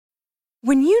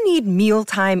When you need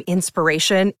mealtime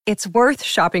inspiration, it's worth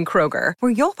shopping Kroger,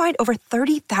 where you'll find over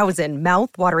 30,000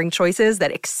 mouth-watering choices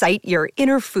that excite your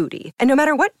inner foodie. And no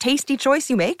matter what tasty choice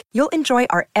you make, you'll enjoy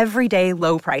our everyday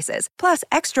low prices, plus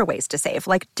extra ways to save,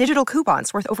 like digital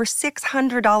coupons worth over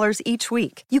 $600 each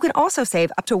week. You can also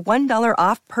save up to $1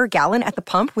 off per gallon at the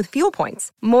pump with fuel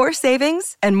points. More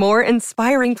savings and more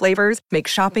inspiring flavors make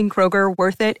shopping Kroger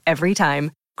worth it every time.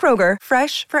 Kroger,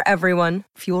 fresh for everyone.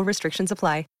 Fuel restrictions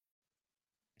apply.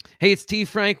 Hey, it's T.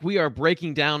 Frank. We are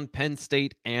breaking down Penn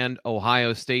State and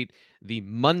Ohio State the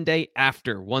Monday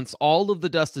after, once all of the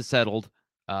dust is settled,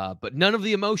 but none of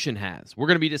the emotion has. We're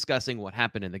going to be discussing what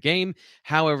happened in the game,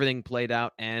 how everything played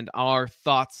out, and our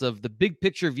thoughts of the big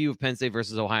picture view of Penn State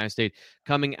versus Ohio State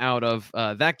coming out of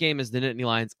that game as the Nittany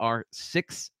Lions are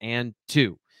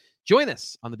 6-2. Join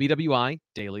us on the BWI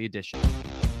Daily Edition.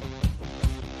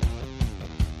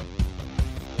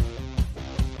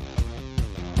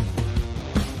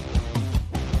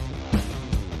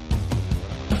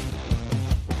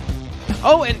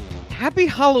 Oh, and happy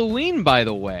Halloween, by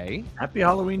the way. Happy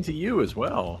Halloween to you as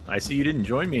well. I see you didn't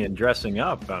join me in dressing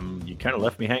up. You kind of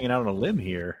left me hanging out on a limb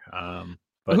here.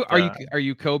 But are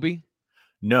you Kobe?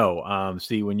 No.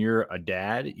 See, when you're a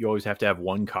dad, you always have to have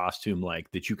one costume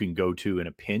like that you can go to in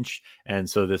a pinch. And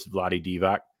so this Vlade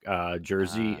Divac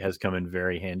jersey has come in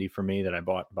very handy for me that I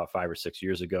bought about 5 or 6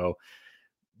 years ago.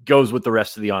 Goes with the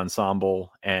rest of the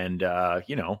ensemble, and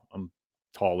I'm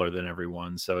taller than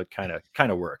everyone, so it kind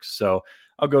of works. So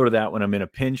I'll go to that when I'm in a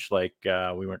pinch. Like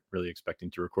we weren't really expecting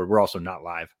to record. We're also not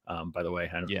live, by the way.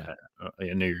 I know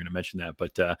you're going to mention that,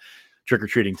 but trick or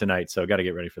treating tonight, so got to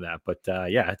get ready for that. But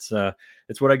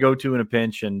it's what I go to in a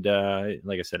pinch, and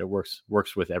like I said, it works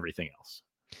with everything else.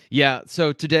 Yeah,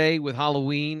 so today with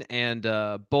Halloween and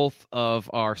both of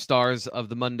our stars of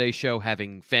the Monday show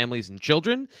having families and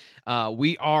children,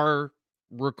 we are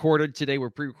recorded today. We're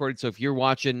pre-recorded, so if you're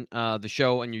watching the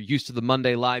show and you're used to the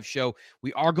Monday live show,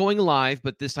 we are going live,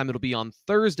 but this time it'll be on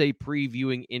Thursday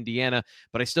previewing Indiana.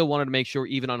 But I still wanted to make sure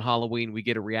even on Halloween we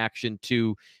get a reaction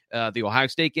to the Ohio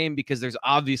State game, because there's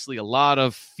obviously a lot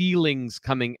of feelings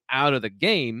coming out of the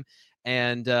game,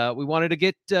 and we wanted to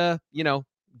get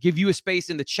give you a space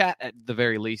in the chat at the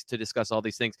very least to discuss all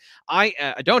these things. I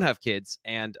don't have kids,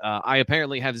 and I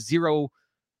apparently have zero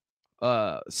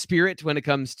spirit when it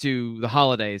comes to the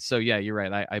holidays. So yeah, you're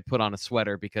right. I put on a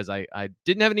sweater because I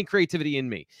didn't have any creativity in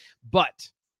me, but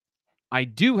I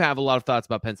do have a lot of thoughts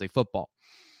about Penn State football.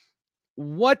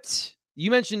 What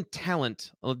you mentioned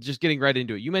talent, just getting right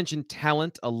into it. You mentioned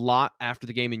talent a lot after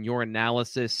the game in your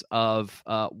analysis of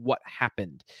what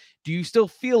happened. Do you still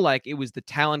feel like it was the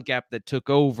talent gap that took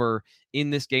over in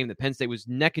this game, that Penn State was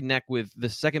neck and neck with the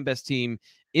second best team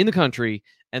in the country,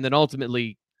 and then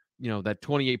ultimately, that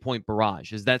 28-point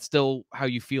barrage? Is that still how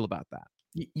you feel about that?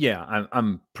 Yeah,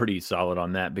 I'm pretty solid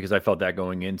on that, because I felt that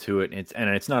going into it.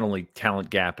 It's not only talent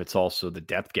gap, it's also the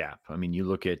depth gap. I mean, you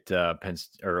look at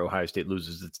Ohio State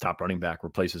loses its top running back,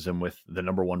 replaces him with the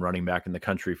number one running back in the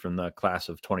country from the class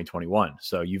of 2021.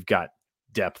 So you've got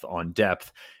depth on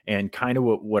depth, and kind of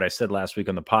what I said last week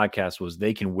on the podcast was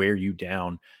they can wear you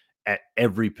down at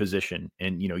every position.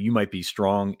 And, you might be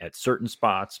strong at certain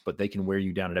spots, but they can wear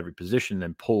you down at every position and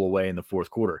then pull away in the fourth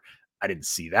quarter. I didn't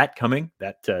see that coming.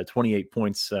 That 28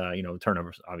 points,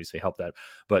 turnovers obviously helped that,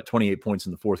 but 28 points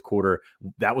in the fourth quarter,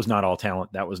 that was not all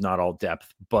talent. That was not all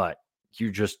depth, but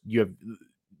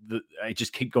I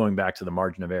just keep going back to the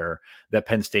margin of error that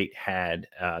Penn State had,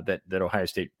 that Ohio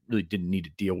State really didn't need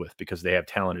to deal with, because they have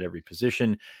talent at every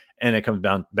position. And it comes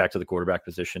down back to the quarterback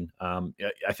position.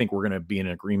 I think we're going to be in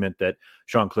agreement that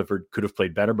Sean Clifford could have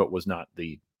played better, but was not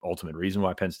the ultimate reason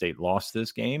why Penn State lost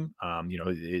this game.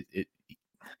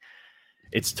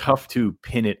 It's tough to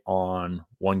pin it on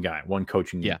one guy, one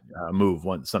coaching move,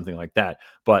 something like that.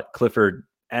 But Clifford,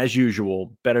 as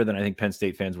usual, better than I think Penn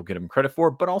State fans will give him credit for,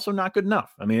 but also not good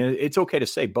enough. I mean, it's okay to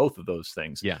say both of those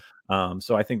things. Yeah.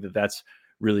 So I think that's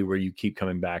really where you keep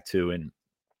coming back to. And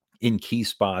in key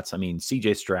spots, I mean,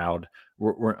 CJ Stroud,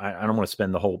 I don't want to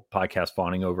spend the whole podcast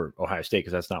fawning over Ohio State,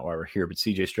 because that's not why we're here. But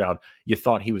CJ Stroud, you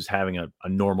thought he was having a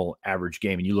normal average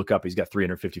game, and you look up, he's got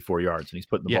 354 yards, and he's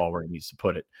putting the ball where he needs to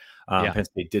put it. Penn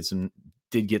State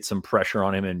did get some pressure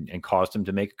on him and caused him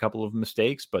to make a couple of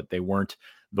mistakes, but they weren't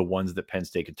the ones that Penn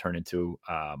State could turn into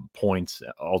points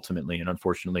ultimately, and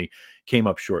unfortunately came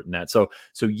up short in that. So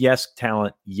yes,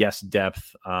 talent, yes,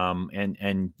 depth,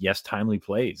 and yes, timely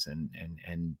plays,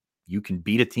 and you can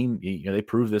beat a team. They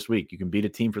proved this week you can beat a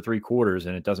team for 3 quarters,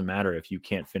 and it doesn't matter if you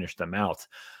can't finish them out.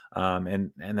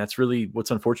 And that's really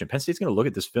what's unfortunate. Penn State's going to look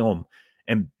at this film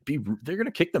and they're going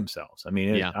to kick themselves. I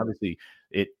mean, obviously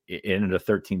it ended a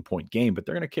 13-point game, but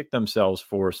they're going to kick themselves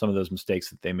for some of those mistakes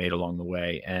that they made along the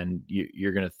way. And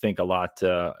you're going to think a lot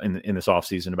in this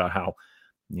offseason about how,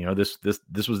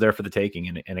 this was there for the taking,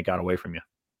 and it got away from you.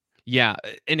 Yeah,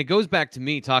 and it goes back to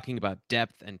me talking about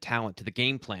depth and talent to the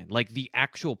game plan. Like the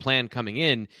actual plan coming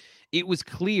in, it was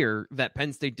clear that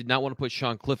Penn State did not want to put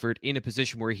Sean Clifford in a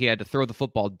position where he had to throw the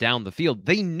football down the field.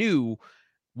 They knew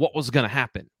what was going to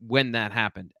happen when that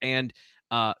happened. And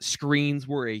screens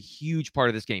were a huge part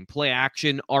of this game. Play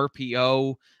action,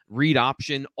 RPO, read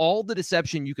option, all the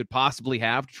deception you could possibly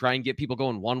have to try and get people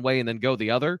going one way and then go the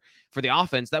other. For the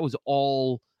offense, that was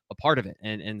all a part of it.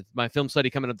 And my film study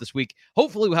coming up this week,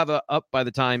 hopefully we'll have up by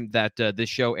the time that this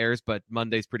show airs, but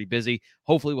Monday's pretty busy.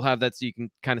 Hopefully we'll have that so you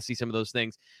can kind of see some of those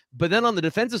things. But then on the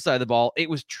defensive side of the ball, it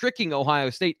was tricking Ohio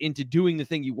State into doing the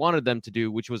thing you wanted them to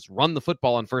do, which was run the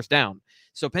football on first down.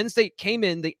 So Penn State came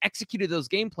in, they executed those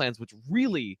game plans, which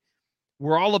really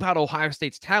were all about Ohio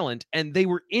State's talent, and they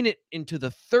were in it into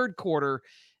the third quarter,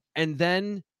 and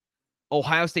then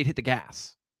Ohio State hit the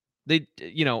gas. They,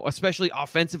 especially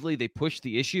offensively, they pushed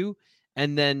the issue,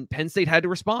 and then Penn State had to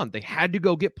respond. They had to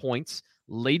go get points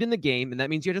late in the game, and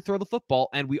that means you had to throw the football,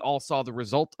 and we all saw the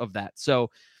result of that. So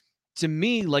to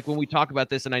me, like when we talk about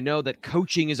this, and I know that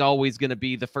coaching is always going to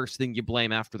be the first thing you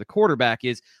blame after the quarterback,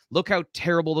 is look how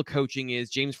terrible the coaching is.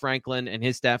 James Franklin and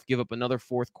his staff give up another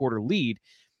fourth quarter lead.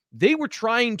 They were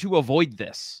trying to avoid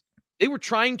this. They were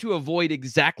trying to avoid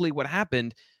exactly what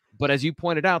happened. But as you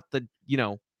pointed out,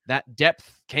 that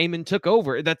depth came and took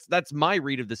over. That's my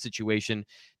read of the situation.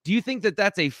 Do you think that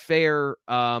that's a fair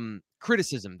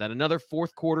criticism, that another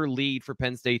fourth quarter lead for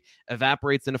Penn State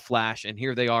evaporates in a flash, and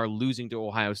here they are losing to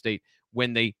Ohio State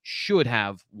when they should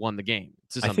have won the game?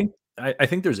 I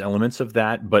think there's elements of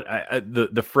that, but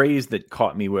the phrase that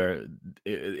caught me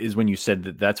is when you said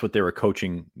that that's what they were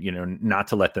coaching, not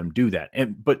to let them do that.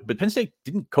 But Penn State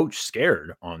didn't coach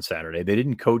scared on Saturday. They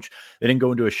didn't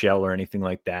go into a shell or anything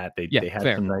like that. They had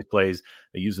some nice plays.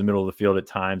 They used the middle of the field at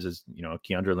times, as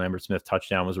Keandre Lambert-Smith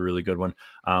touchdown was a really good one.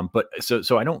 But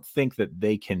so I don't think that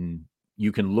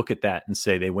you can look at that and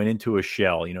say they went into a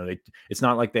shell. It's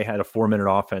not like they had a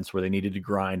 4-minute offense where they needed to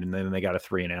grind and then they got a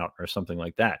 3-and-out or something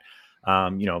like that.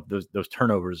 Those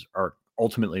turnovers are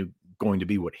ultimately going to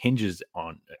be what hinges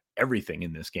on everything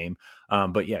in this game.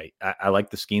 But yeah, I like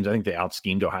the schemes. I think they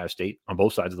out-schemed Ohio State on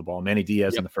both sides of the ball. Manny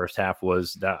Diaz in the first half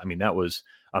was that was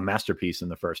a masterpiece in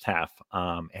the first half.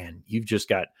 And you've just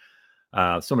got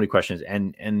so many questions,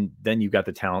 and then you've got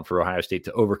the talent for Ohio State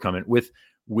to overcome it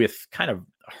with kind of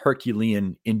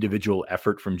Herculean individual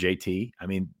effort from JT. I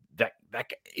mean, that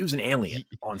it was an alien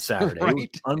on Saturday. Right? It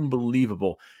was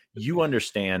unbelievable. You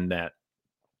understand that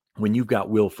when you've got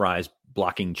Will Fries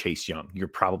blocking Chase Young, you're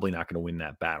probably not going to win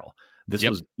that battle. This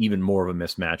was even more of a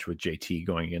mismatch with JT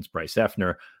going against Bryce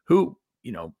Effner, who,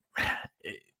 you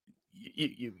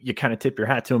kind of tip your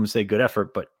hat to him and say good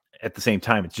effort, but at the same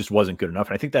time, it just wasn't good enough.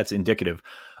 And I think that's indicative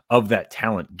of that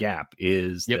talent gap,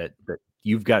 is that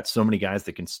you've got so many guys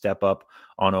that can step up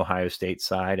on Ohio State's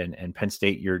side, and Penn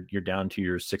State, you're down to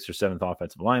your 6th or 7th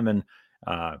offensive lineman.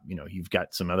 You've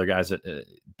got some other guys that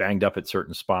banged up at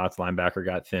certain spots. Linebacker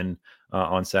got thin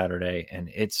on Saturday, and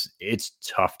it's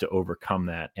tough to overcome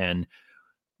that. And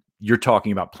you're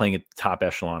talking about playing at the top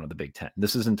echelon of the Big Ten.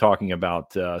 This isn't talking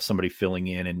about somebody filling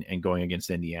in and going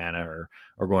against Indiana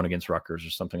or going against Rutgers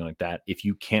or something like that. If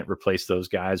you can't replace those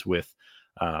guys with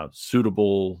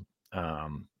suitable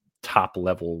top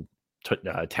level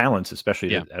talents,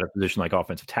 especially at a position like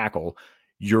offensive tackle,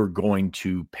 you're going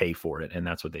to pay for it. And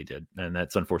that's what they did. And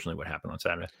that's unfortunately what happened on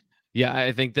Saturday. Yeah,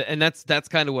 I think that, and that's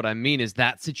kind of what I mean, is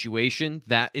that situation,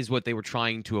 that is what they were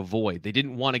trying to avoid. They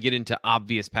didn't want to get into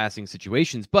obvious passing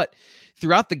situations, but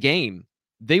throughout the game,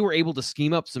 they were able to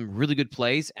scheme up some really good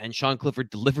plays, and Sean Clifford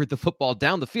delivered the football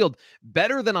down the field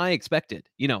better than I expected.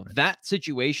 That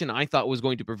situation I thought was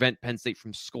going to prevent Penn State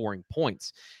from scoring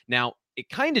points. Now, it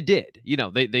kind of did.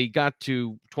 They got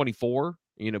to 24,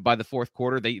 by the fourth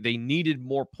quarter. They needed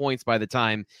more points by the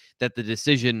time that the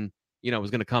decision was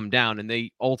going to come down, and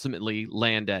they ultimately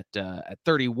land at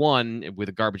 31 with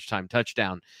a garbage time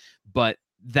touchdown. But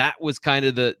that was kind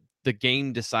of the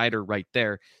game decider right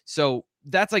there. So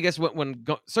that's, I guess, when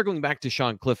circling back to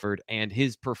Sean Clifford and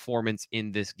his performance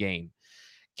in this game.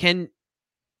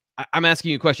 I'm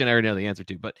asking you a question I already know the answer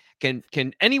to, but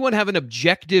can anyone have an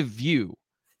objective view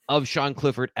of Sean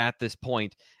Clifford at this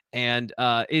point? And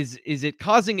is it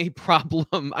causing a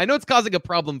problem? I know it's causing a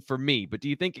problem for me, but do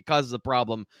you think it causes a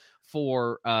problem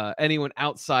for anyone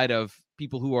outside of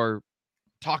people who are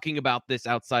talking about this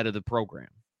outside of the program?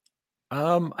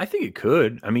 I think it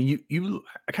could. I mean,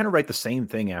 I kind of write the same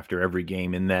thing after every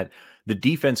game in that the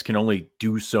defense can only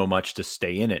do so much to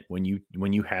stay in it when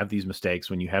you have these mistakes,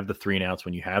 when you have the 3-and-outs,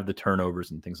 when you have the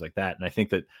turnovers and things like that. And I think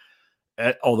that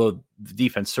although the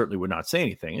defense certainly would not say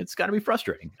anything, it's got to be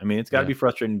frustrating. I mean, it's got to Yeah. be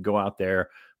frustrating to go out there,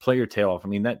 play your tail off. I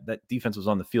mean, that defense was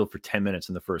on the field for 10 minutes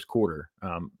in the first quarter,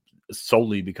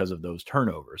 solely because of those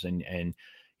turnovers. And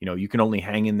you can only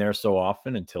hang in there so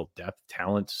often until depth,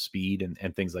 talent, speed,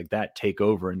 and things like that take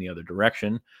over in the other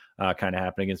direction. Kind of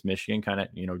happened against Michigan, kind of,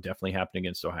 definitely happened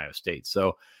against Ohio State.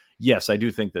 So yes, I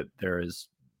do think that there is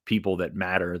people that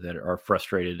matter that are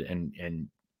frustrated and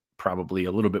probably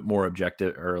a little bit more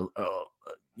objective or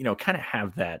kind of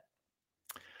have that.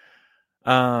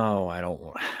 Oh, I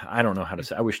don't know how to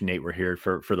say. I wish Nate were here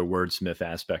for the wordsmith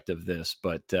aspect of this,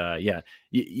 but yeah,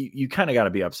 you kind of got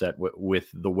to be upset with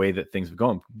the way that things have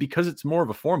gone because it's more of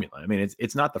a formula. I mean,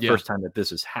 it's not the Yeah. first time that this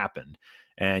has happened,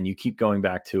 and you keep going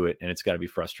back to it, and it's got to be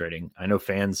frustrating. I know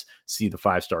fans see the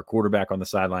 5-star quarterback on the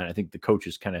sideline. I think the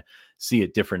coaches kind of see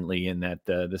it differently in that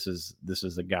this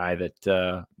is a guy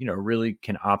that really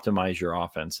can optimize your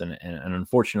offense, and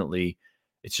unfortunately,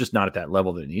 it's just not at that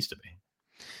level that it needs to be.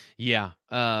 Yeah.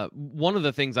 One of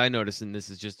the things I noticed, and this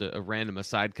is just a random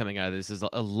aside coming out of this, is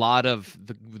a lot of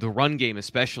the run game,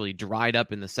 especially, dried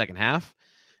up in the second half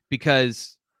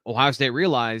because Ohio State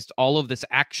realized all of this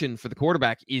action for the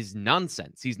quarterback is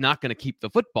nonsense. He's not going to keep the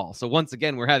football. So once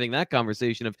again, we're having that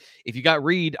conversation of if you got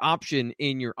read option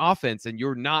in your offense and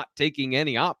you're not taking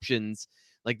any options,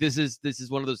 like this is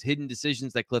one of those hidden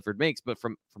decisions that Clifford makes. But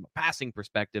from a passing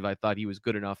perspective, I thought he was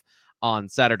good enough on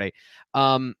Saturday.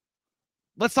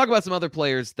 Let's talk about some other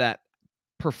players that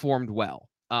performed well.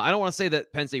 I don't want to say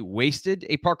that Penn State wasted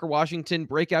a Parker Washington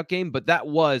breakout game, but that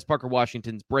was Parker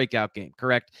Washington's breakout game,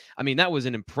 correct? I mean, that was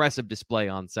an impressive display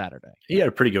on Saturday. He had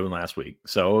a pretty good one last week,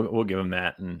 so we'll give him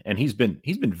that. And he's been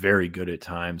very good at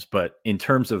times, but in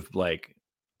terms of like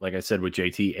I said with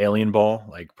JT, alien ball,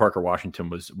 like Parker Washington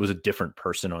was a different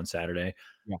person on Saturday.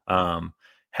 Yeah.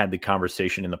 Had the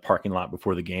conversation in the parking lot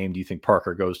before the game. Do you think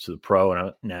Parker goes to the pro?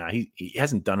 And nah, he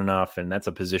hasn't done enough. And that's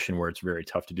a position where it's very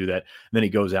tough to do that. And then he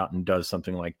goes out and does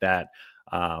something like that.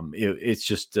 It's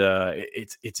just,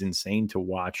 it's insane to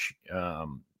watch,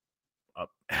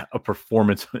 a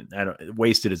performance.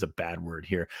 Wasted is a bad word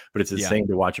here, but it's insane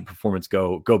to watch a performance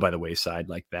go by the wayside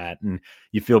like that. And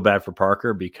you feel bad for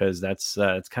Parker because that's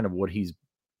it's kind of what he's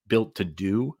built to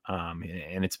do.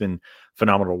 And it's been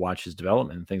phenomenal to watch his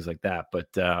development and things like that.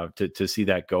 But to see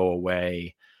that go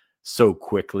away so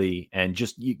quickly and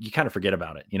just you kind of forget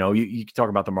about it. You talk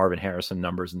about the Marvin Harrison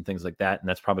numbers and things like that, and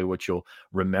that's probably what you'll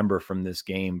remember from this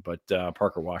game. But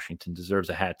Parker Washington deserves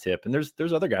a hat tip, and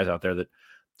there's other guys out there that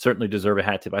certainly deserve a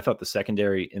hat tip. I thought the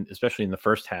secondary, especially in the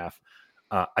first half,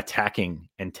 attacking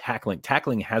and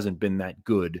tackling hasn't been that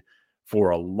good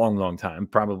for a long, long time,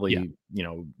 probably,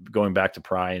 going back to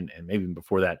Pry and maybe even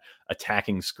before that,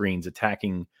 attacking screens,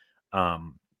 attacking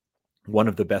one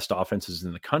of the best offenses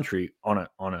in the country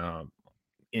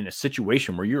in a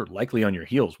situation where you're likely on your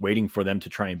heels waiting for them to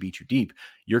try and beat you deep.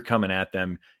 You're coming at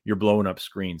them, you're blowing up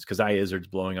screens. Kazai Izzard's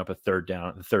blowing up a third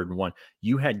and 1.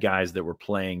 You had guys that were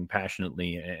playing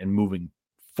passionately and moving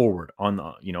forward on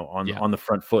the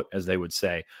front foot, as they would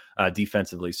say,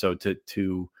 defensively. So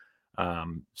to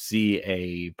see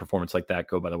a performance like that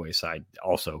go by the wayside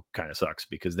also kind of sucks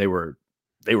because they were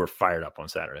fired up on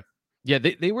Saturday. Yeah,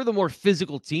 they were the more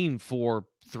physical team for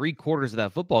 3/4 of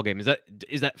that football game.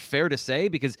 Is that fair to say?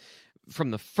 Because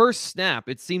from the first snap,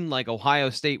 it seemed like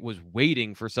Ohio State was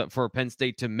waiting for Penn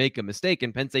State to make a mistake,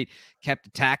 and Penn State kept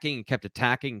attacking and kept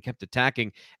attacking and kept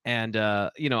attacking. And I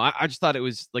just thought it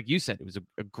was, like you said, it was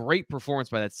a great performance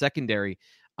by that secondary.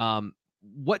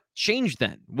 What changed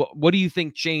then? What do you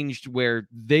think changed where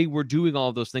they were doing all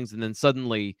of those things and then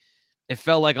suddenly it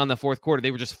felt like on the fourth quarter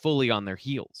they were just fully on their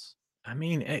heels? I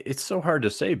mean, it's so hard to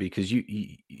say because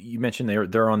you mentioned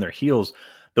they're on their heels.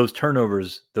 Those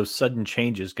turnovers, those sudden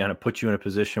changes, kind of put you in a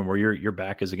position where your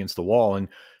back is against the wall. And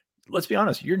let's be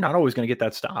honest, you're not always going to get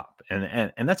that stop,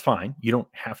 and that's fine. You don't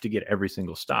have to get every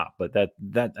single stop, but that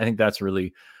I think that's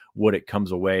really what it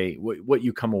comes away. What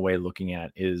you come away looking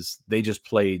at is they just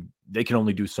played. They can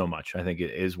only do so much. I think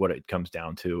it is what it comes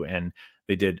down to, and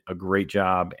they did a great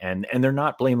job, and they're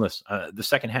not blameless. The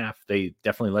second half, they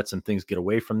definitely let some things get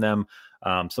away from them.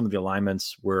 Some of the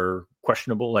alignments were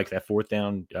questionable, like that fourth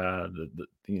down,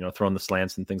 throwing the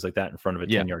slants and things like that in front of a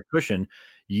 10-yard cushion.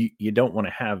 You don't want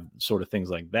to have sort of things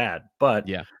like that, but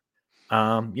they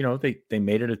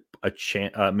made it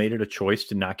made it a choice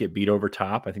to not get beat over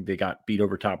top. I think they got beat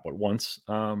over top once,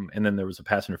 and then there was a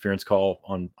pass interference call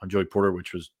on Joey Porter,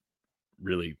 which was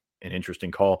really an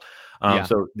interesting call. Yeah.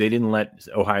 So they didn't let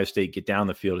Ohio State get down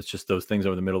the field. It's just those things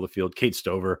over the middle of the field. Kate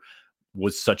Stover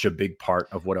was such a big part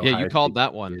of what Yeah, you Ohio called State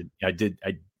that one. did.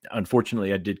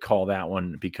 Unfortunately, I did call that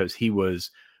one because he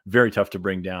was very tough to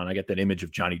bring down. I get that image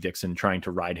of Johnny Dixon trying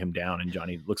to ride him down, and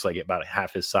Johnny looks like about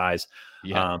half his size.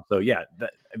 Yeah.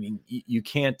 You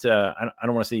can't. I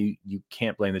don't want to say you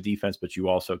can't blame the defense, but you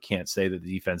also can't say that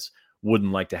the defense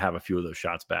wouldn't like to have a few of those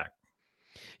shots back.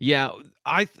 Yeah,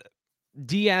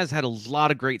 Diaz had a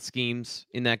lot of great schemes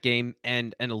in that game,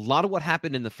 and a lot of what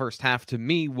happened in the first half to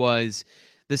me was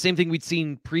the same thing we'd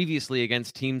seen previously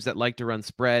against teams that like to run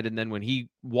spread, and then when he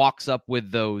walks up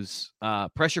with those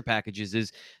pressure packages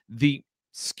is the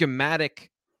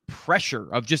schematic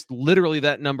pressure of just literally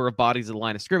that number of bodies at the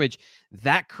line of scrimmage.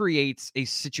 That creates a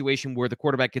situation where the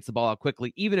quarterback gets the ball out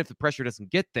quickly, even if the pressure doesn't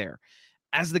get there.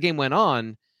 As the game went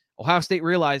on, Ohio State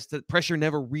realized that pressure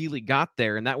never really got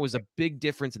there, and that was a big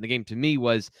difference in the game to me,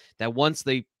 was that once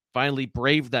they finally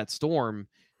braved that storm,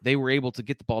 they were able to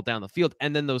get the ball down the field.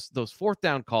 And then those fourth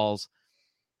down calls,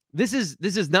 this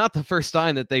is not the first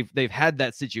time that they've had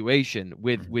that situation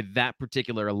with that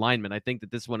particular alignment. I think that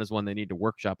this one is one they need to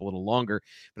workshop a little longer.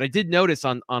 But I did notice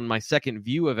on my second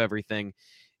view of everything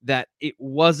that it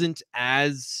wasn't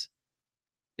as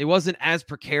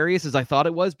precarious as I thought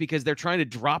it was, because they're trying to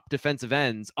drop defensive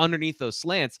ends underneath those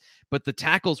slants, but the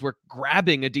tackles were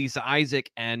grabbing Adisa Isaac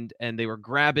and they were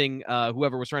grabbing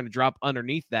whoever was trying to drop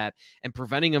underneath that and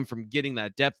preventing them from getting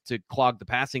that depth to clog the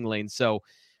passing lane. So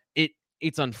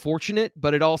it's unfortunate,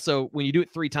 but it also, when you do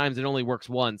it 3 times, it only works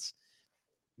once.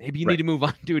 Maybe you need to move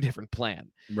on to a different plan.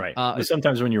 Right.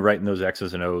 Sometimes when you're writing those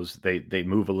X's and O's, they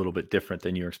move a little bit different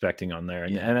than you're expecting on there.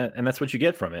 And that's what you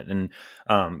get from it. And,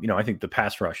 I think the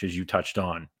pass rush, as you touched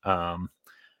on,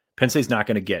 Penn State's not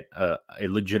going to get a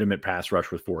legitimate pass rush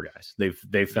with 4 guys.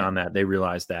 They've found that. They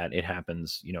realize that it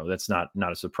happens. That's not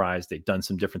a surprise. They've done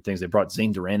some different things. They brought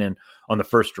Zane Duran in on the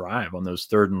first drive on those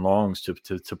 3rd and longs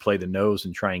to play the nose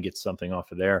and try and get something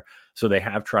off of there. So they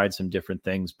have tried some different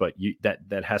things, but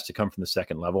that has to come from the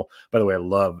second level. By the way, I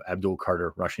love Abdul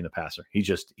Carter rushing the passer.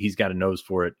 He's got a nose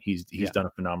for it. He's done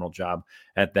a phenomenal job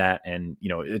at that. And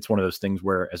it's one of those things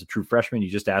where, as a true freshman, you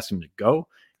just ask him to go.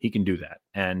 He can do that.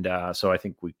 And so I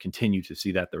think we continue to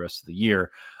see that the rest of the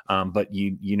year. But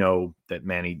you know that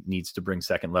Manny needs to bring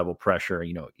second level pressure.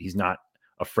 He's not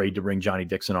afraid to bring Johnny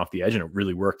Dixon off the edge. And it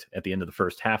really worked at the end of the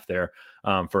first half there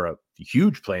for a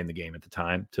huge play in the game at the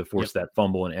time to force that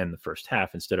fumble and end the first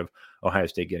half instead of Ohio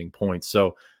State getting points.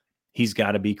 So he's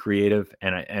got to be creative.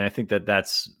 And I think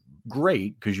that's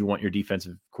great, because you want your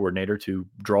defensive coordinator to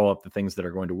draw up the things that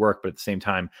are going to work, but at the same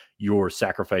time, you're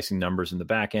sacrificing numbers in the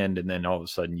back end, and then all of a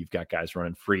sudden you've got guys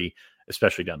running free,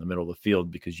 especially down the middle of the field,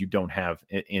 because you don't have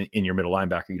in your middle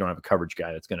linebacker, you don't have a coverage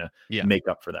guy that's going to make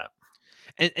up for that.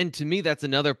 And to me, that's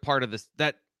another part of this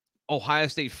that Ohio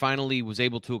State finally was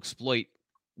able to exploit.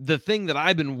 The thing that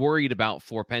I've been worried about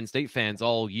for Penn State fans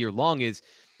all year long is,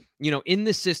 in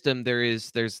this system, there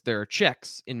are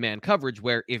checks in man coverage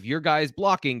where if your guy is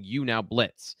blocking, you now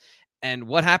blitz. And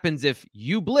what happens if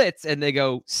you blitz and they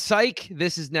go, psych,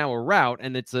 this is now a route,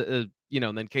 and it's and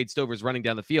then Cade Stover's running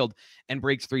down the field and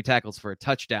breaks 3 tackles for a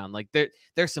touchdown. Like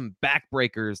there's some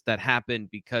backbreakers that happen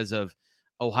because of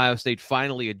Ohio State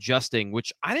finally adjusting,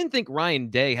 which I didn't think Ryan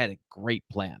Day had a great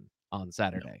plan on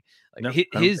Saturday.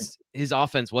 His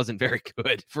offense wasn't very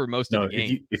good for most of the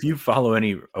game. If you follow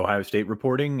any Ohio State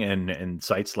reporting and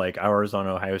sites like ours on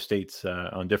Ohio State's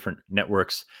on different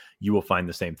networks, you will find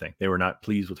the same thing. They were not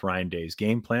pleased with Ryan Day's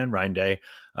game plan. Ryan Day,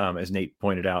 as Nate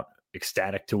pointed out,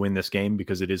 ecstatic to win this game,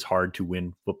 because it is hard to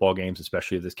win football games,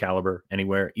 especially of this caliber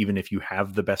anywhere. Even if you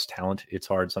have the best talent, it's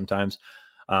hard sometimes.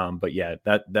 But yeah,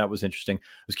 that was interesting.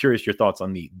 I was curious your thoughts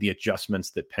on the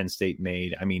adjustments that Penn State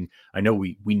made. I mean, I know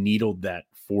we needled that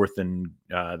fourth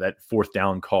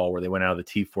down call where they went out of the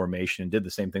T formation and did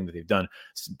the same thing that they've done.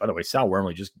 By the way, Sal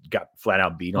Wormley just got flat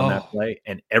out beat on that play,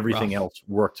 and everything else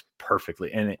worked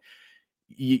perfectly. And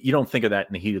you don't think of that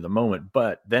in the heat of the moment,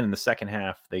 but then in the second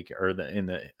half, I think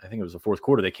it was the fourth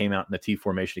quarter, they came out in the T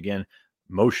formation again,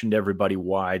 motioned everybody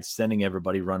wide, sending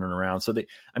everybody running around. So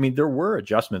there were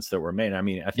adjustments that were made. I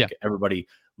mean, I think everybody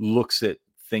looks at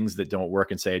things that don't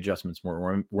work and say adjustments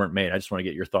weren't made. I just want to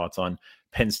get your thoughts on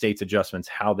Penn State's adjustments,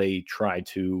 how they tried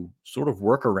to sort of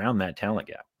work around that talent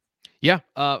gap. Yeah.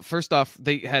 First off,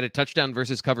 they had a touchdown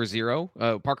versus cover 0.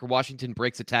 Parker Washington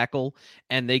breaks a tackle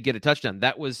and they get a touchdown.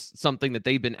 That was something that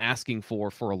they've been asking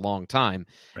for a long time.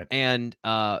 Right. And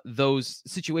those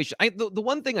situations, the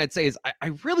one thing I'd say is I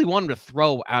really want them to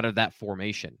throw out of that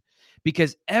formation,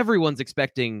 because everyone's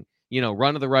expecting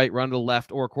run to the right, run to the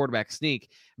left, or quarterback sneak.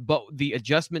 But the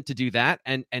adjustment to do that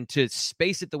and to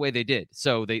space it the way they did.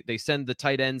 So they send the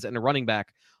tight ends and a running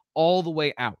back all the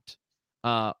way out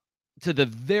to the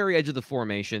very edge of the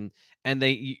formation. And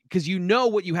because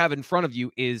what you have in front of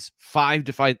you is 5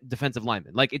 defensive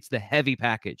linemen. Like, it's the heavy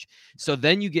package. So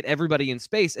then you get everybody in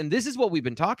space. And this is what we've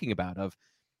been talking about, of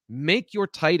make your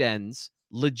tight ends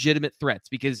legitimate threats,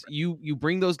 because you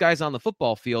bring those guys on the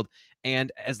football field,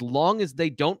 and as long as they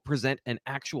don't present an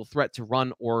actual threat to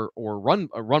run or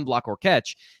run block or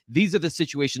catch, these are the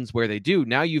situations where they do.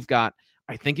 Now you've got,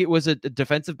 I think it was a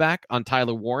defensive back on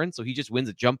Tyler Warren, so he just wins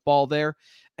a jump ball there.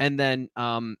 And then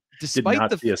despite did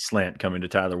not see a slant coming to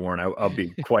Tyler Warren. I'll be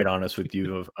quite honest with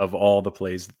you, of all the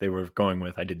plays that they were going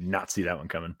with, I did not see that one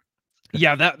coming.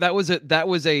 Yeah, that was a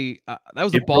ballsy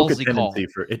call.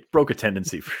 It broke a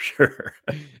tendency for sure.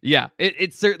 Yeah,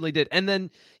 it certainly did. And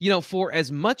then, for as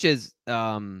much as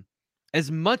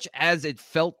it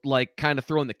felt like kind of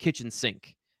throwing the kitchen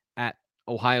sink at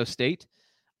Ohio State,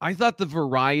 I thought the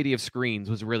variety of screens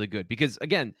was really good, because,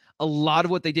 again, a lot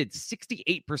of what they did,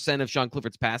 68% of Sean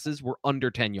Clifford's passes were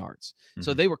under 10 yards. Mm-hmm.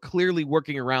 So they were clearly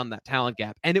working around that talent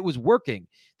gap, and it was working.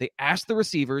 They asked the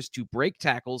receivers to break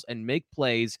tackles and make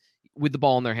plays with the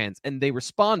ball in their hands, and they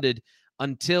responded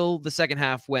until the second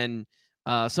half, when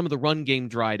some of the run game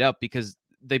dried up, because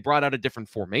they brought out a different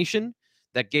formation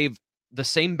that gave the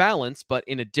same balance but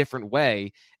in a different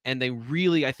way. And they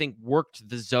really, I think, worked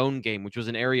the zone game, which was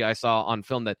an area I saw on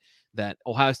film that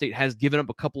Ohio State has given up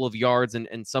a couple of yards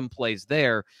and some plays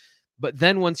there. But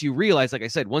then once you realize, like I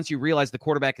said, the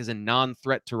quarterback is a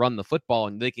non-threat to run the football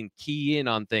and they can key in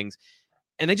on things,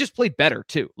 and they just played better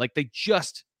too. Like, they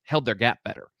just held their gap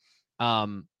better.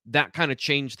 That kind of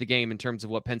changed the game in terms of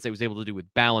what Penn State was able to do with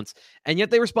balance. And yet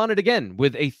they responded again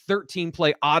with a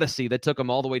 13-play odyssey that took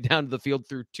them all the way down to the field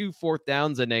through 2 fourth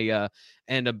downs and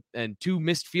 2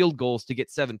 missed field goals to get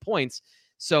 7 points.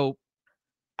 So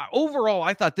overall,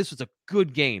 I thought this was a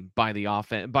good game by the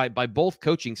offense, by both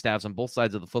coaching staffs on both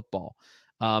sides of the football.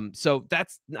 So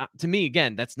that's not, to me,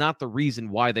 again, that's not the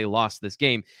reason why they lost this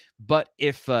game. But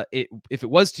if it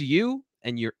was to you,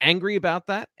 and you're angry about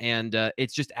that, and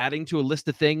it's just adding to a list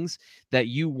of things that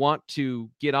you want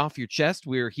to get off your chest,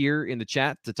 we're here in the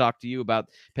chat to talk to you about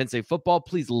Penn State football.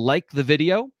 Please like the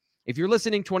video. If you're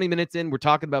listening 20 minutes in, we're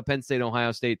talking about Penn State,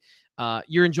 Ohio State.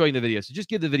 You're enjoying the video, so just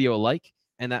give the video a like,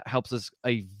 and that helps us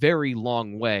a very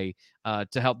long way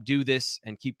to help do this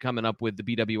and keep coming up with the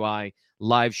BWI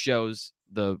live shows,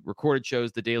 the recorded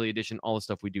shows, the daily edition, all the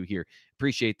stuff we do here.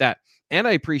 Appreciate that. And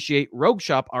I appreciate Rogue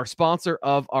Shop, our sponsor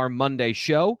of our Monday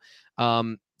show.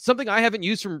 Something I haven't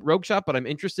used from Rogue Shop, but I'm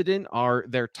interested in, are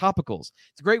their topicals.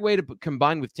 It's a great way to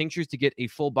combine with tinctures to get a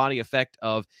full body effect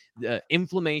of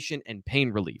inflammation and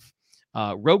pain relief.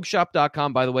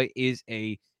 RogueShop.com, by the way, is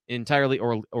a entirely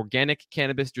organic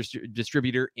cannabis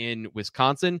distributor in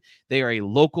Wisconsin. They are a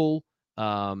local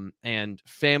and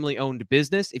family-owned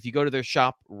business. If you go to their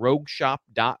shop,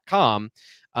 RogueShop.com,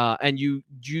 and you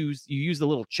use the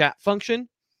little chat function,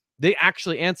 they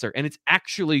actually answer, and it's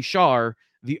actually Shar,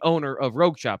 the owner of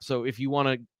Rogue Shop. So if you want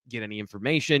to get any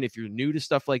information, if you're new to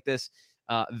stuff like this,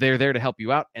 they're there to help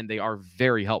you out, and they are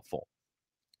very helpful.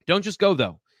 Don't just go,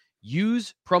 though.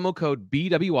 Use promo code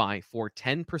BWI for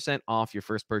 10% off your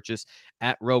first purchase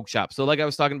at Rogue Shop. So like I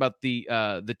was talking about the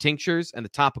tinctures and the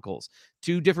topicals,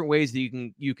 2 different ways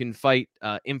that you can fight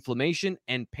inflammation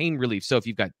and pain relief. So if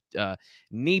you've got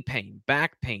knee pain,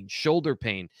 back pain, shoulder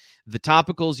pain, the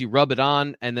topicals, you rub it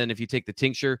on, and then if you take the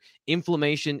tincture,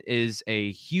 inflammation is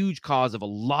a huge cause of a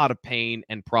lot of pain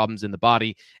and problems in the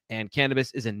body, and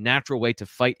cannabis is a natural way to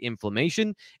fight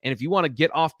inflammation. And if you want to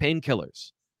get off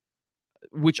painkillers,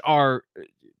 which are,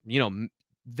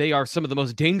 they are some of the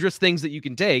most dangerous things that you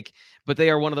can take, but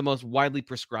they are one of the most widely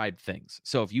prescribed things.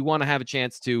 So if you want to have a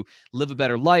chance to live a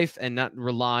better life and not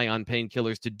rely on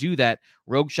painkillers to do that,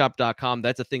 RogueShop.com,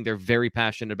 that's a thing they're very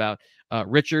passionate about.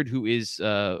 Richard, who is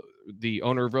the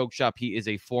owner of Rogue Shop, he is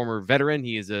a former veteran.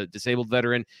 He is a disabled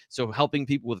veteran. So helping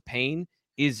people with pain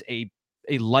is a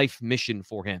life mission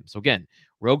for him. So again,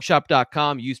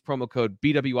 RogueShop.com, use promo code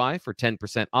BWI for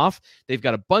 10% off. They've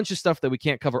got a bunch of stuff that we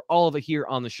can't cover all of it here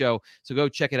on the show, so go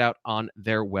check it out on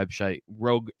their website,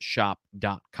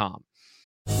 RogueShop.com.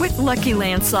 With Lucky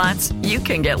Land Slots, you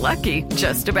can get lucky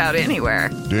just about anywhere.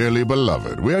 Dearly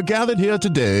beloved, we are gathered here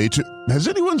today to... Has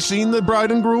anyone seen the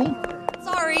bride and groom?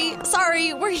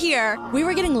 Sorry, we're here. We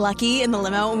were getting lucky in the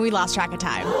limo and we lost track of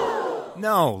time.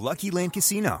 No, Lucky Land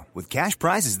Casino, with cash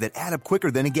prizes that add up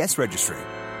quicker than a guest registry.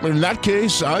 In that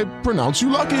case, I pronounce you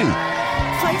lucky.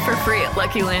 Play for free at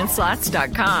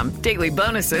LuckyLandSlots.com. Daily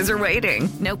bonuses are waiting.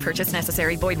 No purchase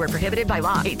necessary. Void where prohibited by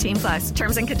law. 18 plus.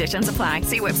 Terms and conditions apply.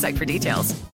 See website for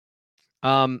details.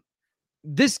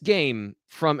 This game,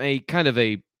 from a kind of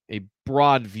a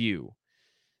broad view,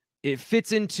 it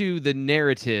fits into the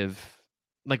narrative,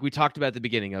 like we talked about at the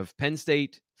beginning, of Penn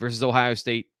State versus Ohio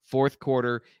State, fourth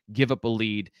quarter, give up a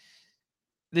lead.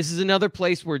 This is another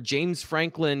place where James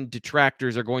Franklin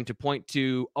detractors are going to point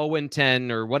to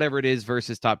 0-10 or whatever it is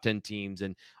versus top 10 teams,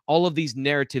 and all of these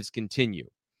narratives continue.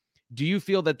 Do you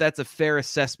feel that that's a fair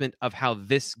assessment of how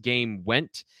this game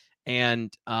went?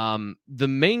 And the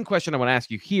main question I want to ask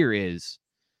you here is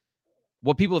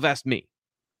what people have asked me.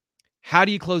 How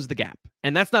do you close the gap?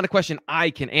 And that's not a question I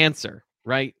can answer,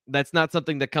 right? That's not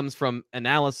something that comes from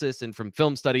analysis and from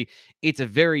film study. It's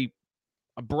a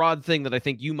broad thing that I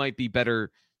think you might be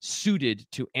better suited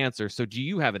to answer. So do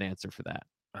you have an answer for that?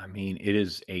 I mean, it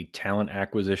is a talent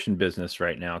acquisition business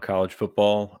right now, college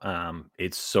football.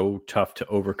 It's so tough to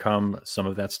overcome some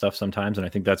of that stuff sometimes. And I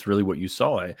think that's really what you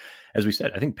saw. As we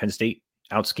said, I think Penn State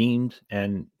out-schemed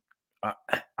and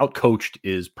out-coached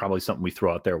is probably something we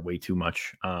throw out there way too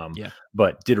much,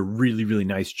 but did a really, really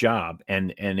nice job.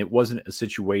 And it wasn't a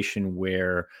situation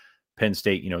where Penn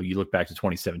State, you look back to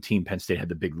 2017, Penn State had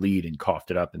the big lead and coughed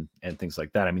it up and things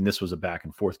like that. I mean, this was a back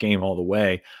and forth game all the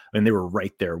way, and they were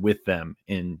right there with them,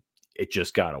 and it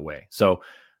just got away. So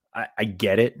I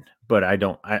get it, but I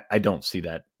don't see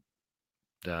that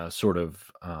sort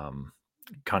of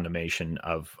condemnation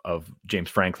of James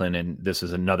Franklin. And this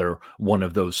is another one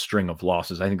of those string of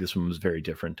losses. I think this one was very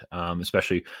different,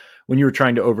 especially when you were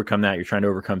trying to overcome that. You're trying to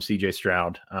overcome CJ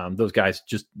Stroud. Those guys,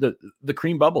 just the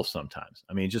cream bubbles sometimes.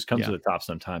 I mean, it just comes to the top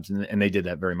sometimes. And they did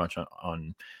that very much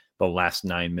on the last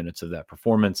 9 minutes of that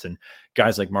performance. And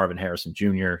guys like Marvin Harrison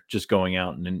Jr. just going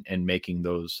out and making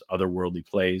those otherworldly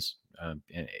plays.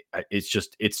 And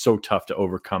it's so tough to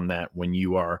overcome that when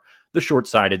you are the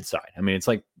short-sighted side. I mean, it's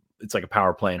like a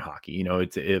power play in hockey.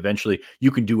 It's eventually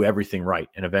you can do everything right,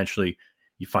 and eventually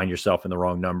you find yourself in the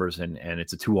wrong numbers, and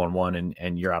it's a 2-on-1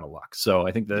 and you're out of luck. So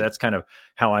I think that's kind of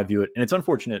how I view it. And it's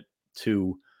unfortunate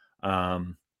to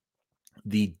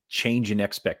the change in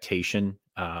expectation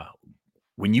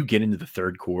when you get into the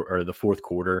third quarter or the fourth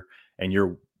quarter and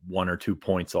you're 1 or 2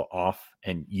 points off,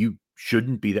 and you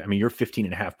shouldn't be there. I mean, you're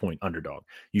 15.5 point underdog.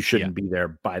 You shouldn't be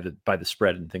there by the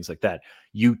spread and things like that.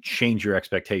 You change your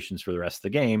expectations for the rest of the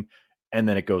game, and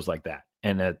then it goes like that.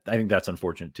 And I think that's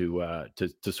unfortunate to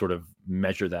sort of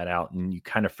measure that out, and you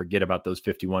kind of forget about those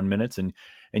 51 minutes, and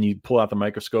you pull out the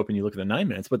microscope and you look at the 9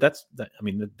 minutes. But that's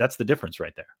the difference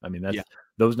right there. I mean,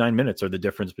 those 9 minutes are the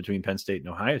difference between Penn State and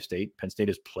Ohio State. Penn State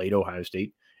has played Ohio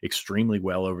State extremely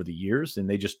well over the years, and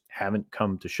they just haven't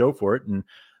come to show for it. And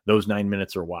those 9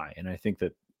 minutes are why. And I think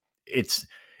that it's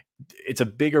a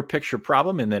bigger picture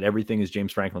problem, and that everything is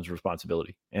James Franklin's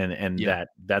responsibility. And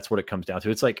that's what it comes down to.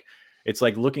 It's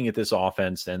like looking at this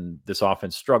offense and this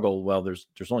offense struggle. Well, there's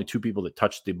only 2 people that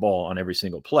touch the ball on every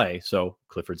single play. So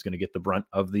Clifford's going to get the brunt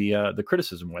of the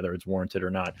criticism, whether it's warranted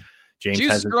or not. James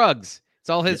Juice Scruggs. It's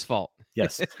all his fault.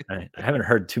 Yes. I haven't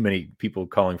heard too many people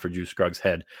calling for Juice Scruggs'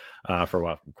 head for a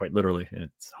while, quite literally. And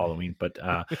it's Halloween, but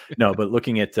no, but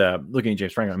looking at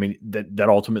James Franklin, I mean, that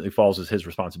ultimately falls as his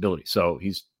responsibility. So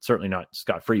he's certainly not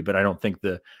scot-free, but I don't think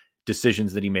the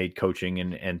decisions that he made coaching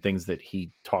and things that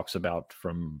he talks about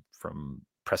from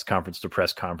press conference to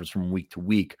press conference, from week to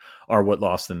week, are what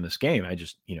lost them this game. I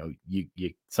just, you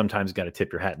sometimes got to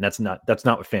tip your hat, and that's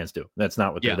not what fans do. That's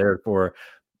not what they're there for.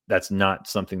 That's not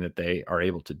something that they are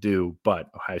able to do. But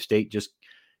Ohio State just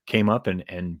came up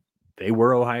and they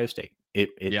were Ohio State.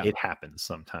 It happens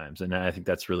sometimes. And I think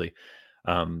that's really,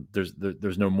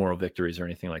 there's no moral victories or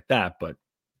anything like that, but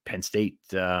Penn State,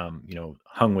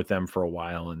 hung with them for a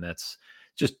while, and that's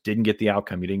just didn't get the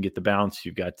outcome. You didn't get the bounce.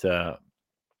 You've got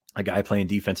a guy playing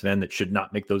defensive end that should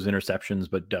not make those interceptions,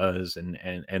 but does,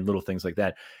 and little things like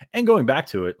that. And going back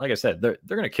to it, like I said, they're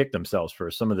going to kick themselves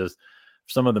for some of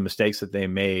the mistakes that they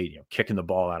made, kicking the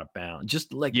ball out of bounds,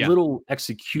 just like little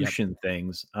execution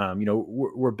things.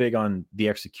 We're big on the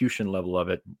execution level of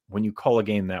it. When you call a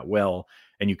game that well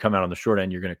and you come out on the short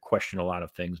end, you're going to question a lot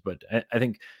of things. But I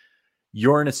think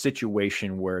you're in a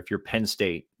situation where if you're Penn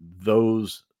State,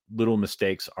 those little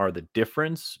mistakes are the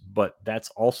difference, but that's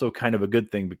also kind of a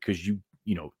good thing, because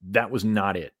that was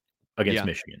not it against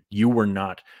Michigan. You were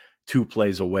not 2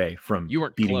 plays away from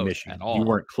beating Michigan. You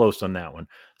weren't close on that one.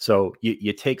 So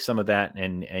you take some of that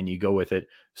and you go with it.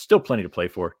 Still plenty to play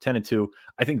for. 10-2.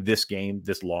 I think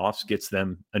this loss gets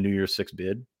them a New Year's 6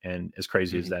 bid. And as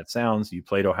crazy as that sounds, you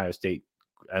played Ohio State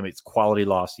it's quality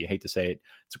loss. You hate to say it,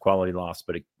 it's a quality loss,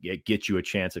 but it gets you a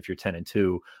chance if you're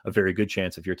 10-2, a very good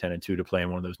chance if you're 10-2 to play in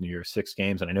one of those New Year's Six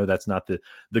games. And I know that's not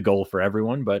the goal for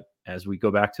everyone, but as we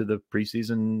go back to the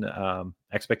preseason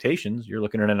expectations, you're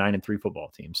looking at a 9-3 football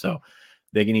team. So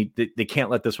they can't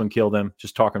let this one kill them.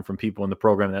 Just talking from people in the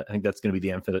program, I think that's going to be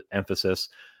the emphasis.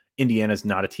 Indiana's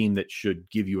not a team that should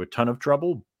give you a ton of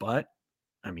trouble, but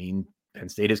I mean, Penn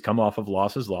State has come off of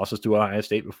losses to Ohio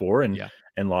State before, and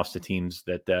lost to teams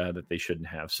that they shouldn't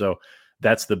have. So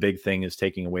that's the big thing, is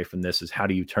taking away from this is how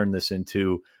do you turn this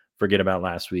into forget about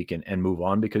last week and move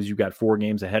on, because you've got 4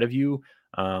 games ahead of you.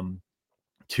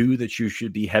 2 that you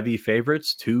should be heavy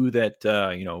favorites, 2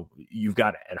 that you've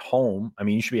got at home. I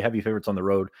mean, you should be heavy favorites on the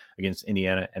road against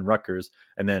Indiana and Rutgers,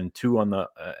 and then 2 on the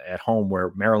at home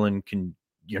where Maryland can.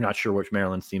 You're not sure which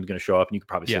Maryland's team is going to show up, and you could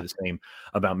probably say the same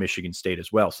about Michigan State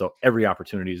as well. So every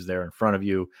opportunity is there in front of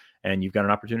you, and you've got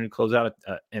an opportunity to close out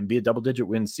and be a double-digit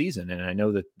win season. And I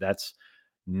know that that's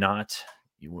not,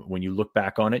 when you look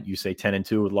back on it, you say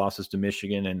 10-2 with losses to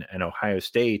Michigan and Ohio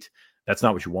State. That's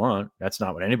not what you want. That's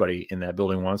not what anybody in that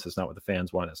building wants. That's not what the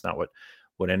fans want. That's not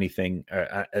what anything.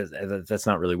 That's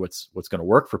not really what's going to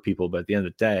work for people. But at the end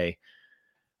of the day,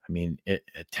 I mean, a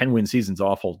 10-win season's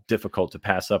awful difficult to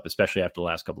pass up, especially after the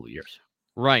last couple of years.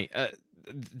 Right.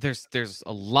 There's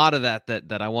a lot of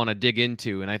that I want to dig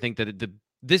into, and I think that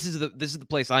this is the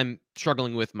place I'm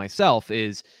struggling with myself.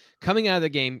 Is coming out of the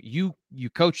game, you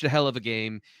coached a hell of a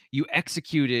game, you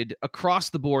executed across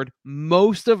the board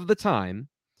most of the time,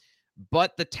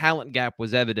 but the talent gap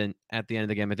was evident at the end of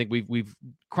the game. I think we've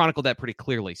chronicled that pretty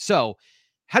clearly. So,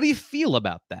 how do you feel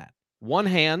about that? One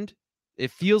hand, it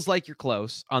feels like you're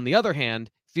close. On the other hand,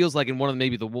 feels like in one of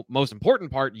maybe the most important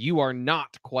part, you are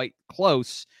not quite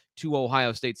close to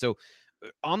Ohio State. So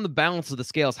on the balance of the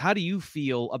scales, how do you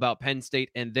feel about Penn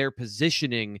State and their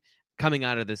positioning coming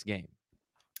out of this game?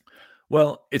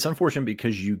 Well, it's unfortunate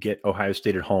because you get Ohio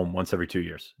State at home once every 2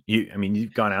 years.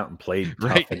 You've gone out and played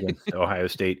tough against Ohio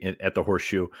State at the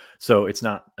Horseshoe. So it's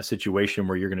not a situation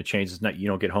where you're going to change. It's not, you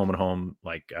don't get home and home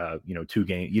like, 2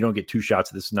 games. You don't get 2 shots.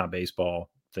 This is not baseball,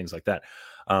 things like that.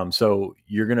 So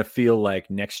you're going to feel like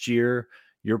next year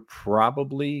you're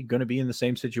probably going to be in the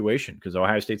same situation because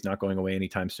Ohio State's not going away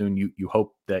anytime soon. You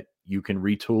hope that you can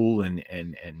retool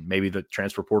and maybe the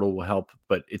transfer portal will help,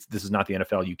 but this is not the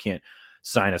NFL. You can't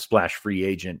sign a splash free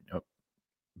agent.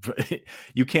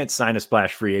 You can't sign a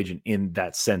splash free agent in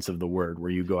that sense of the word, where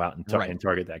you go out and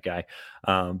target that guy.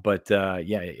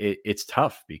 It's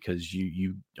tough because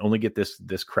you only get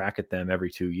this crack at them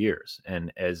every 2 years.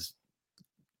 And as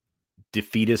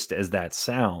defeatist as that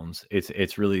sounds,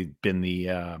 it's really been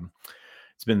the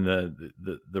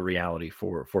reality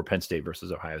for Penn State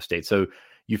versus Ohio State. So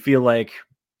you feel like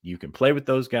you can play with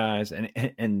those guys,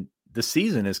 and the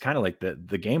season is kind of like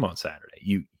the game on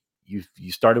Saturday.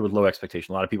 You started with low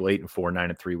expectation. A lot of people 8-4,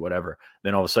 9-3, whatever.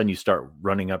 Then all of a sudden you start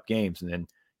running up games, and then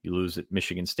you lose at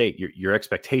Michigan State. Your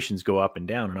expectations go up and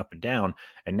down and up and down,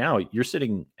 and now you're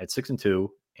sitting at 6-2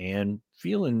 and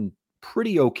feeling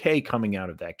pretty okay coming out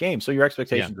of that game. So your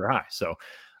expectations are high. So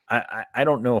I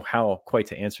don't know how quite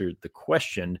to answer the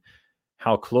question.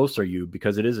 How close are you?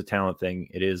 Because it is a talent thing.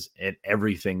 It is an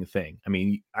everything thing. I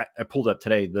mean, I pulled up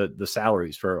today the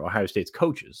salaries for Ohio State's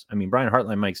coaches. I mean, Brian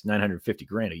Hartline makes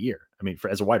 $950,000 a year. I mean,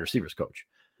 as a wide receivers coach.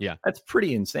 Yeah, that's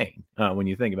pretty insane when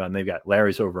you think about it. And they've got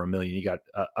Larry's over $1 million. You got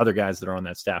other guys that are on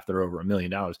that staff that are over $1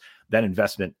 million. That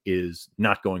investment is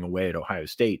not going away at Ohio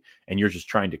State, and you're just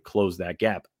trying to close that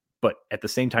gap. But at the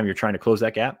same time, you're trying to close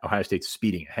that gap, Ohio State's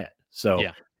speeding ahead. So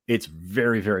it's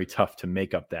very, very tough to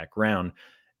make up that ground.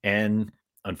 And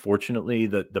unfortunately,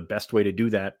 the best way to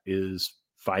do that is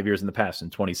 5 years in the past,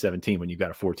 in 2017, when you got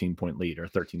a 14-point lead or a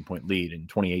 13-point lead, in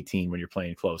 2018 when you're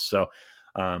playing close. So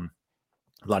a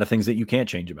lot of things that you can't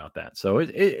change about that. So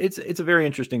it's a very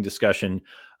interesting discussion.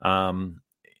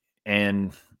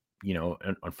 And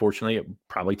unfortunately, it would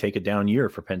probably take a down year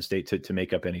for Penn State to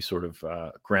make up any sort of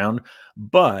ground.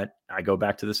 But I go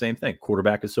back to the same thing.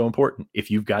 Quarterback is so important. If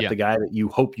you've got the guy that you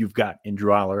hope you've got in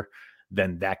Drew Aller,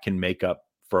 then that can make up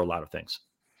for a lot of things.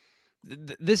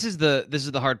 This is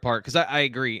the hard part, because I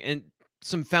agree. And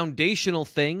some foundational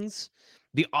things,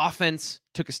 the offense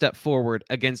took a step forward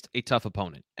against a tough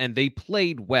opponent, and they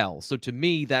played well. So to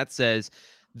me, that says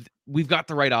we've got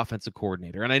the right offensive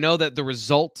coordinator. And I know that the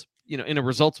result, in a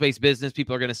results-based business,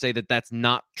 people are going to say that that's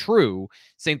not true.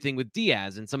 Same thing with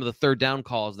Diaz and some of the third down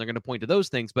calls. They're going to point to those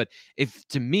things. But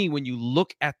to me, when you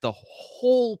look at the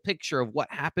whole picture of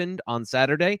what happened on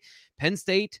Saturday, Penn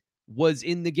State was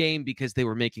in the game because they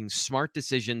were making smart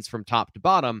decisions from top to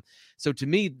bottom. So to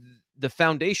me, the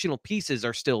foundational pieces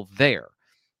are still there.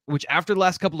 which after the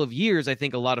last couple of years, I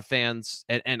think a lot of fans,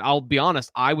 and I'll be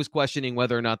honest, I was questioning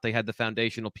whether or not they had the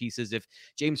foundational pieces, if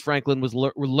James Franklin was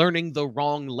learning the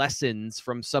wrong lessons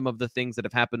from some of the things that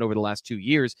have happened over the last 2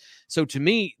 years. So to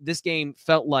me, this game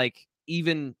felt like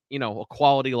even, a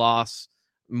quality loss,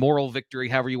 moral victory,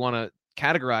 however you want to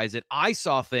categorize it. I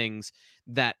saw things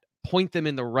that point them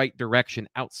in the right direction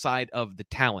outside of the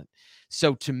talent.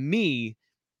 So to me,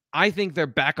 I think they're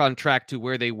back on track to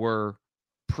where they were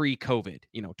pre-COVID,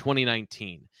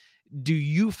 2019. Do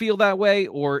you feel that way,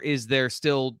 or is there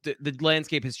still the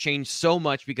landscape has changed so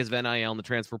much because of NIL and the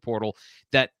transfer portal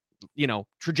that,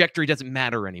 trajectory doesn't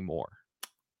matter anymore?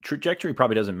 Trajectory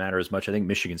probably doesn't matter as much. I think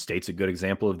Michigan State's a good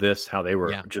example of this, how they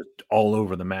were just all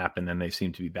over the map and then they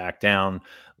seem to be back down.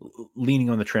 Leaning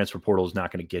on the transfer portal is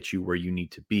not going to get you where you need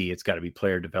to be. It's got to be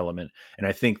player development. And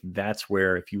I think that's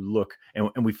where, if you look, and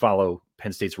we follow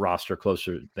Penn State's roster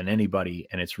closer than anybody,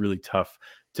 and it's really tough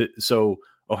so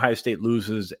Ohio State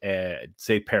loses,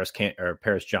 say Paris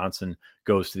Johnson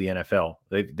goes to the NFL.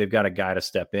 They've got a guy to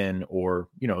step in, or,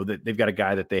 they've got a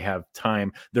guy that they have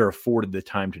time. They're afforded the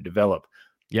time to develop.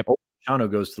 Yep.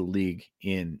 Chano goes to the league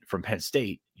from Penn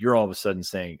State. You're all of a sudden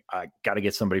saying, I got to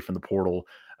get somebody from the portal.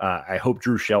 I hope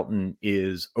Drew Shelton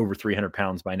is over 300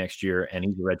 pounds by next year and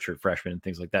he's a redshirt freshman and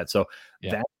things like that. So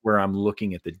that's where I'm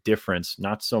looking at the difference,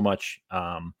 not so much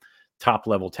top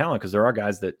level talent, because there are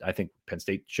guys that I think Penn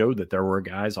State showed that there were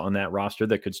guys on that roster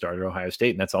that could start at Ohio State.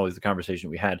 And that's always the conversation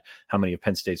we had. How many of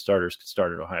Penn State starters could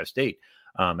start at Ohio State?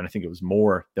 And I think it was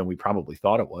more than we probably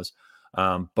thought it was.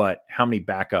 But how many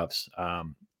backups?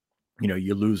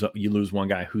 You lose one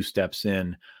guy who steps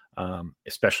in,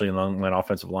 especially along that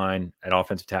offensive line at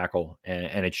offensive tackle,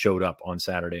 and it showed up on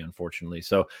Saturday, unfortunately.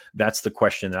 So that's the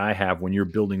question that I have when you're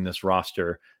building this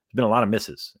roster. There's been a lot of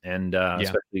misses, and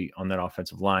especially on that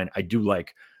offensive line. I do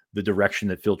like the direction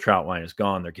that Phil Trautwein has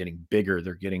gone. They're getting bigger.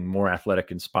 They're getting more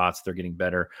athletic in spots. They're getting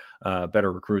better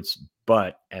recruits.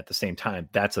 But at the same time,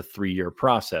 that's a 3-year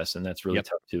process, and that's really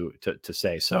tough to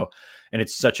say. So, and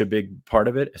it's such a big part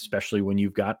of it, especially when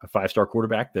you've got a 5-star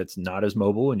quarterback that's not as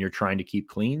mobile and you're trying to keep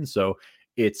clean. So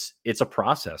it's a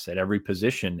process at every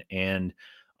position. And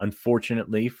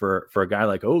unfortunately for a guy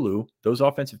like Olu, those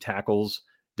offensive tackles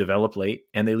develop late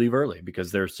and they leave early because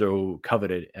they're so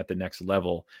coveted at the next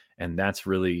level. And that's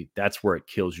where it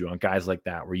kills you on guys like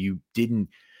that, where you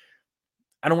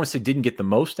I don't want to say didn't get the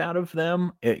most out of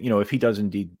them. If he does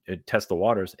indeed test the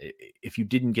waters, if you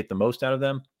didn't get the most out of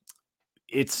them,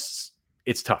 it's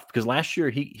tough, because last year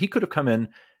he could have come in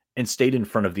and stayed in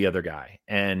front of the other guy.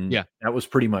 And that was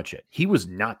pretty much it. He was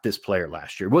not this player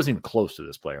last year. He wasn't even close to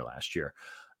this player last year.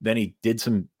 Then he did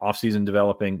some offseason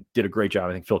developing, did a great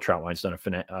job. I think Phil Trautwein's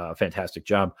done a fantastic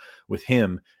job with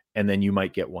him. And then you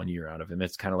might get 1 year out of him.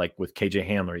 It's kind of like with KJ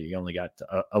Hamler. You only got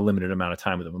a limited amount of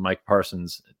time with him. With Mike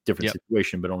Parsons, different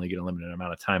situation, but only get a limited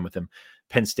amount of time with him.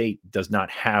 Penn State does not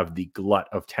have the glut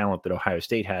of talent that Ohio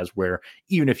State has, where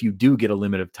even if you do get a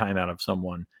limit of time out of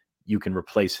someone, you can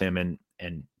replace him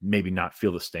and maybe not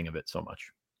feel the sting of it so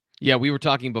much. Yeah, we were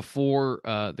talking before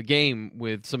the game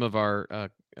with some of our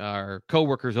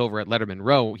coworkers over at Letterman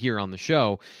Row here on the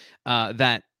show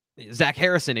that Zach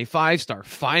Harrison, a 5-star,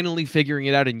 finally figuring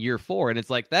it out in year 4. And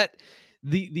it's like that.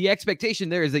 The expectation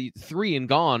there is that 3 and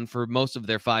gone for most of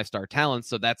their 5-star talents.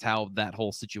 So that's how that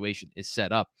whole situation is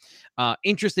set up.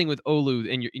 Interesting with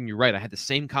Olu, and you're right. I had the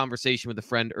same conversation with a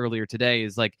friend earlier today.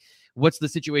 Is like, what's the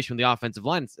situation with the offensive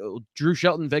line? So Drew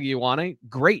Shelton, Vegiuane,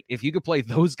 great. If you could play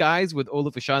those guys with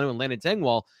Olu Fashanu and Landon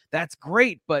Tengwall, that's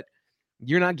great. But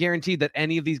you're not guaranteed that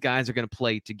any of these guys are going to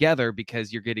play together,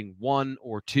 because you're getting 1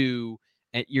 or 2,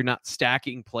 and you're not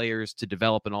stacking players to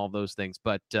develop and all those things.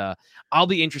 But I'll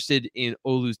be interested in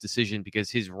Olu's decision,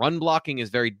 because his run blocking is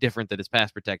very different than his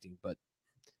pass protecting. But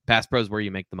pass pro is where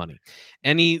you make the money.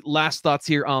 Any last thoughts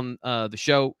here on the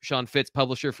show? Sean Fitz,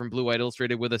 publisher from Blue White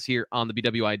Illustrated, with us here on the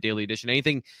BWI Daily Edition.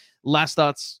 Anything last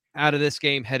thoughts out of this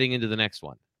game heading into the next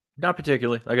one? Not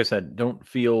particularly. Like I said, don't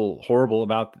feel horrible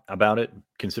about it,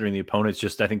 considering the opponents.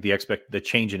 Just, I think the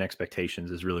change in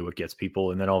expectations is really what gets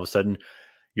people. And then all of a sudden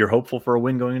you're hopeful for a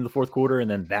win going into the fourth quarter, and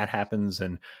then that happens.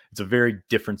 And it's a very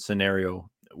different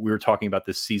scenario. We were talking about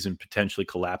this season potentially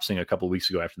collapsing a couple of weeks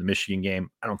ago after the Michigan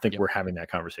game. I don't think we're having that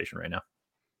conversation right now.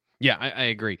 Yeah, I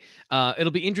agree.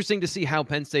 It'll be interesting to see how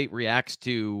Penn State reacts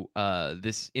to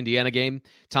this Indiana game.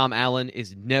 Tom Allen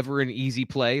is never an easy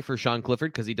play for Sean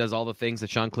Clifford, because he does all the things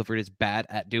that Sean Clifford is bad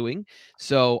at doing.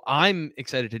 So I'm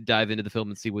excited to dive into the film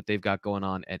and see what they've got going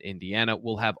on at Indiana.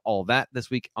 We'll have all that this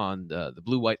week on the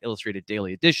Blue White Illustrated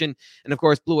Daily Edition. And, of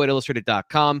course,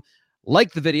 BlueWhiteIllustrated.com.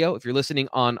 Like the video. If you're listening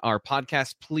on our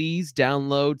podcast, please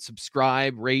download,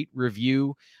 subscribe, rate,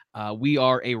 review. We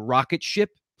are a rocket ship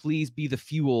please be the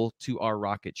fuel to our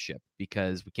rocket ship,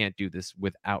 because we can't do this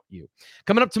without you.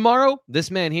 Coming up tomorrow, this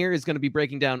man here is going to be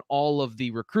breaking down all of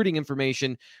the recruiting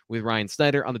information with Ryan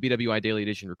Snyder on the BWI Daily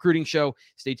Edition Recruiting Show.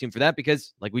 Stay tuned for that,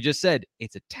 because like we just said,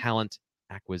 it's a talent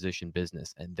acquisition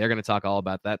business, and they're going to talk all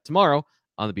about that tomorrow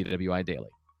on the BWI Daily.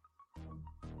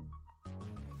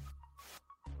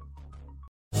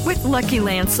 With Lucky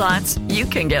Land Slots, you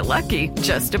can get lucky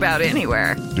just about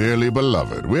anywhere. Dearly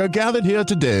beloved, we are gathered here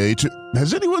today to...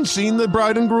 Has anyone seen the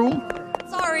bride and groom?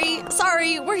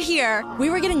 Sorry, we're here. We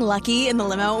were getting lucky in the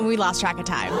limo and we lost track of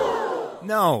time.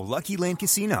 No, Lucky Land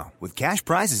Casino, with cash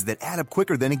prizes that add up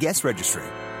quicker than a guest registry.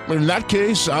 In that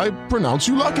case, I pronounce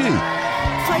you lucky.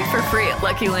 Play for free at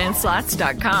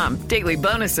LuckyLandSlots.com. Daily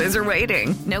bonuses are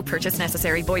waiting. No purchase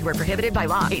necessary. Void where prohibited by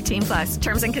law. 18+.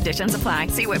 Terms and conditions apply.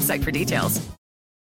 See website for details.